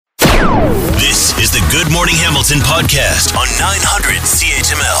This is the Good Morning Hamilton podcast on 900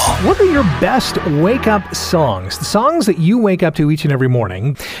 CHML. What are your best wake-up songs? The songs that you wake up to each and every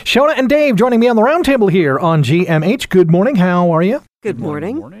morning. Shona and Dave joining me on the Roundtable here on GMH. Good morning. How are you? Good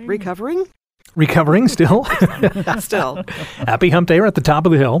morning. Recovering? Recovering still? Still. Happy hump day. We're at the top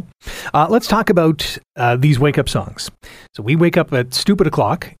of the hill. Let's talk about these wake-up songs. So we wake up at stupid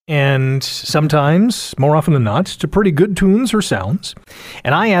o'clock, and sometimes, more often than not, to pretty good tunes or sounds.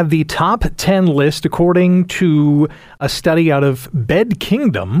 And I have the top 10 list according to a study out of Bed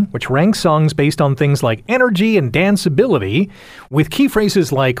Kingdom, which ranks songs based on things like energy and danceability, with key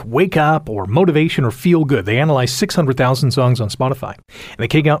phrases like wake up or motivation or feel good. They analyzed 600,000 songs on Spotify. And they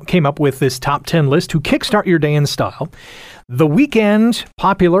came up with this top 10 list to kickstart your day in style. The Weeknd,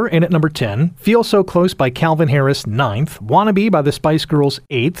 popular, in at number 10. Feel So Close by Calvin Harris, 9th. Wannabe by the Spice Girls,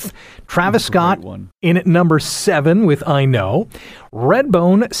 8th. Travis Scott in at number 7 with I Know.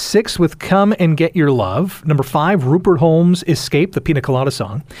 Redbone, 6th with Come and Get Your Love. Number 5, Rupert Holmes' Escape, the Pina Colada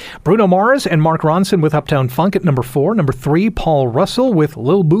song. Bruno Mars and Mark Ronson with Uptown Funk at number 4. Number 3, Paul Russell with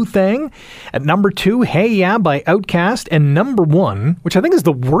Lil Boo Thang. At number 2, Hey Ya by Outkast. And number 1, which I think is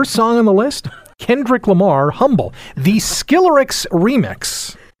the worst song on the list, Kendrick Lamar, Humble, the Skillerix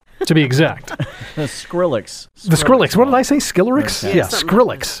remix, to be exact. The Skrillex. The Skrillex. What did I say? Skillerix? Okay. Yeah,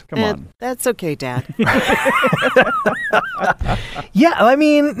 Skrillex. Come on. That's okay, Dad. Yeah, I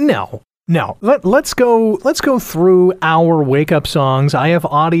mean, no. Let's go through our wake-up songs. I have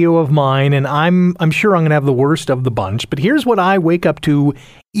audio of mine, and I'm sure I'm going to have the worst of the bunch, but here's what I wake up to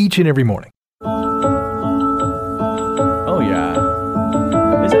each and every morning. Oh,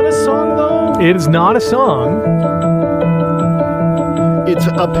 yeah. Is that a song, though? It is not a song. It's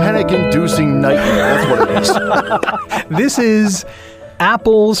a panic-inducing nightmare. That's what it is. This is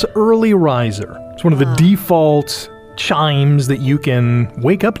Apple's Early Riser. It's one of the default chimes that you can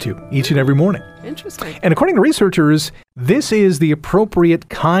wake up to each and every morning. Interesting. And according to researchers, this is the appropriate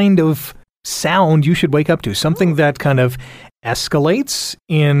kind of sound you should wake up to. Something that kind of escalates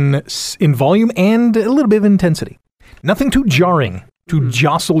in volume and a little bit of intensity. Nothing too jarring to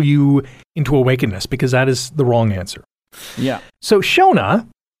jostle you into awakeness, because that is the wrong answer. Yeah. So, Shona,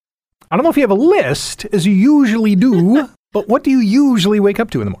 I don't know if you have a list, as you usually do, but what do you usually wake up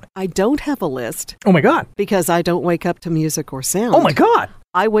to in the morning? I don't have a list. Oh, my God. Because I don't wake up to music or sound. Oh, my God.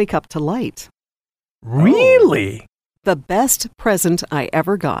 I wake up to light. Really? The best present I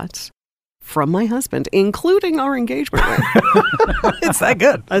ever got from my husband, including our engagement ring. It's that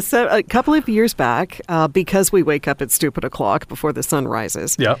good. A couple of years back, because we wake up at stupid o'clock before the sun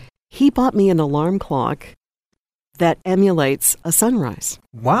rises, Yeah. he bought me an alarm clock that emulates a sunrise.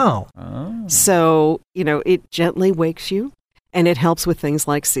 Wow. Oh. So, it gently wakes you, and it helps with things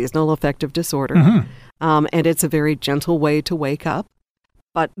like seasonal affective disorder. Mm-hmm. And it's a very gentle way to wake up.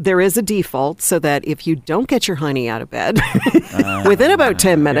 But there is a default so that if you don't get your honey out of bed within about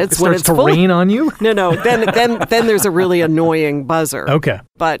 10 minutes, It when starts it's to full, rain on you? No, then there's a really annoying buzzer. Okay.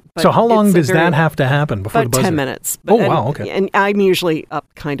 But So how long it's a does very- that have to happen before the About buzzer? 10 minutes. Oh, wow, okay. And I'm usually up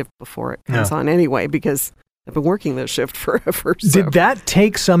kind of before it comes Yeah. on anyway, because I've been working this shift forever. So. Did that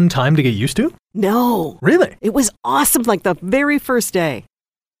take some time to get used to? No. Really? It was awesome, like the very first day.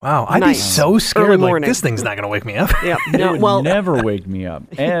 Wow. I'd be Nice. so scared. Early Like, morning. this thing's not going to wake me up. Yeah. It No, would well, never wake me up.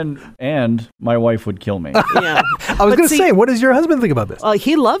 And my wife would kill me. yeah. I was But going to see- say, what does your husband think about this?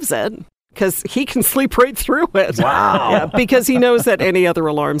 He loves it because he can sleep right through it. Wow. Yeah, because he knows that any other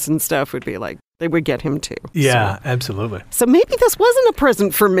alarms and stuff would be like, they would get him too. Yeah, absolutely. So maybe this wasn't a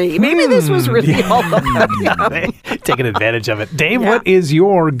present for me. Maybe this was really all about him. Taking advantage of it. Dave, Yeah. what is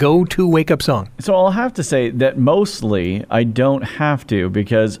your go-to wake-up song? So I'll have to say that mostly I don't have to,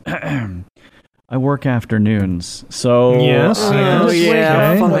 because I work afternoons. So Yes, yes.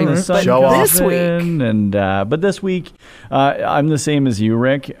 yeah, when fine. the sun Show comes off. This week. in, and but this week I'm the same as you,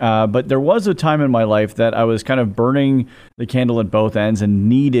 Rick. But there was a time in my life that I was kind of burning the candle at both ends and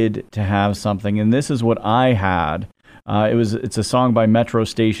needed to have something, and this is what I had. It's a song by Metro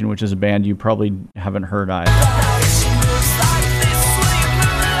Station, which is a band you probably haven't heard either.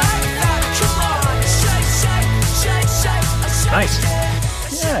 Nice.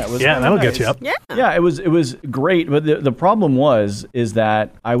 Yeah, it was Yeah, really that'll nice. get you up. Yeah. Yeah, it was great, but the problem is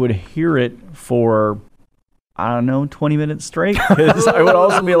that I would hear it for, I don't know, 20 minutes straight, because I would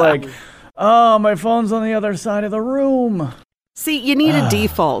also be like, oh, my phone's on the other side of the room. See, you need a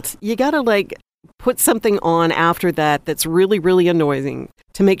default. You got to put something on after that that's really, really annoying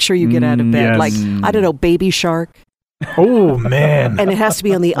to make sure you get out of bed. Yes. Like, I don't know, Baby Shark. Oh, man. And it has to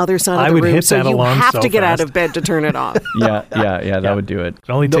be on the other side I of the would room. hit So that you alarm have so to get out fast. of bed to turn it off. Yeah, that would do it. It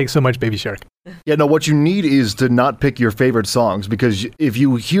only takes so much, Baby Shark. Yeah, no, what you need is to not pick your favorite songs, because if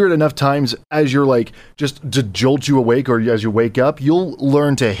you hear it enough times as you're like, just to jolt you awake or as you wake up, you'll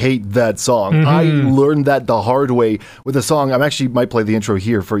learn to hate that song. I learned that the hard way with a song. I actually might play the intro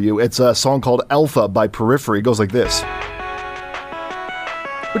here for you. It's a song called Alpha by Periphery. It goes like this,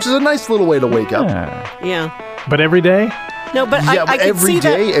 which is a nice little way to wake up. Yeah. But every day? No, but Yeah, I can every see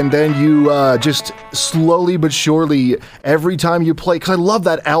day, that. and then you just slowly but surely, every time you play, because I love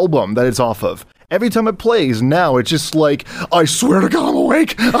that album that it's off of. Every time it plays now, it's just like, I swear to God,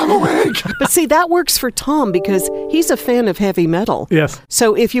 I'm awake. But see, that works for Tom because he's a fan of heavy metal. Yes.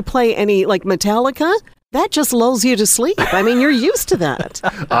 So if you play any like Metallica, that just lulls you to sleep. I mean, you're used to that.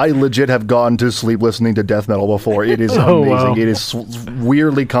 I legit have gone to sleep listening to death metal before. It is Oh, amazing. wow. It is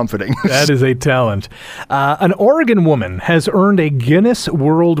weirdly comforting. That is a talent. An Oregon woman has earned a Guinness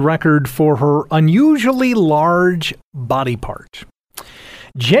World Record for her unusually large body part.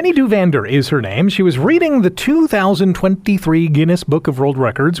 Jenny Duvander is her name. She was reading the 2023 Guinness Book of World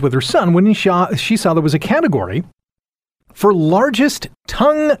Records with her son when she saw there was a category for largest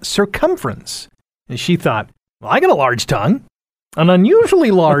tongue circumference. And she thought, well, I got a large tongue, an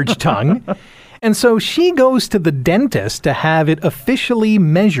unusually large tongue. And so she goes to the dentist to have it officially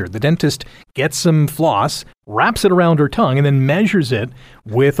measured. The dentist gets some floss, wraps it around her tongue, and then measures it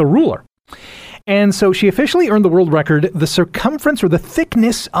with a ruler. And so she officially earned the world record. The circumference or the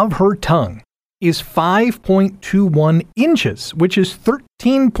thickness of her tongue is 5.21 inches, which is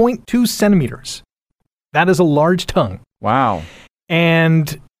 13.2 centimeters. That is a large tongue. Wow.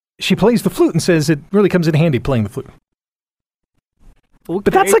 And she plays the flute and says it really comes in handy playing the flute. Okay.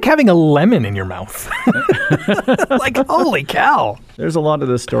 But that's like having a lemon in your mouth. Like, holy cow. There's a lot of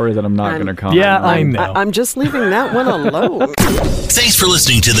this story that I'm not going to comment Yeah, on. I know. I'm just leaving that one alone. Thanks for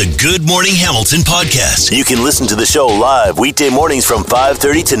listening to the Good Morning Hamilton podcast. You can listen to the show live weekday mornings from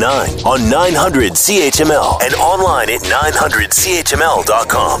 5:30 to 9 on 900 CHML and online at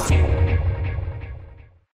 900CHML.com.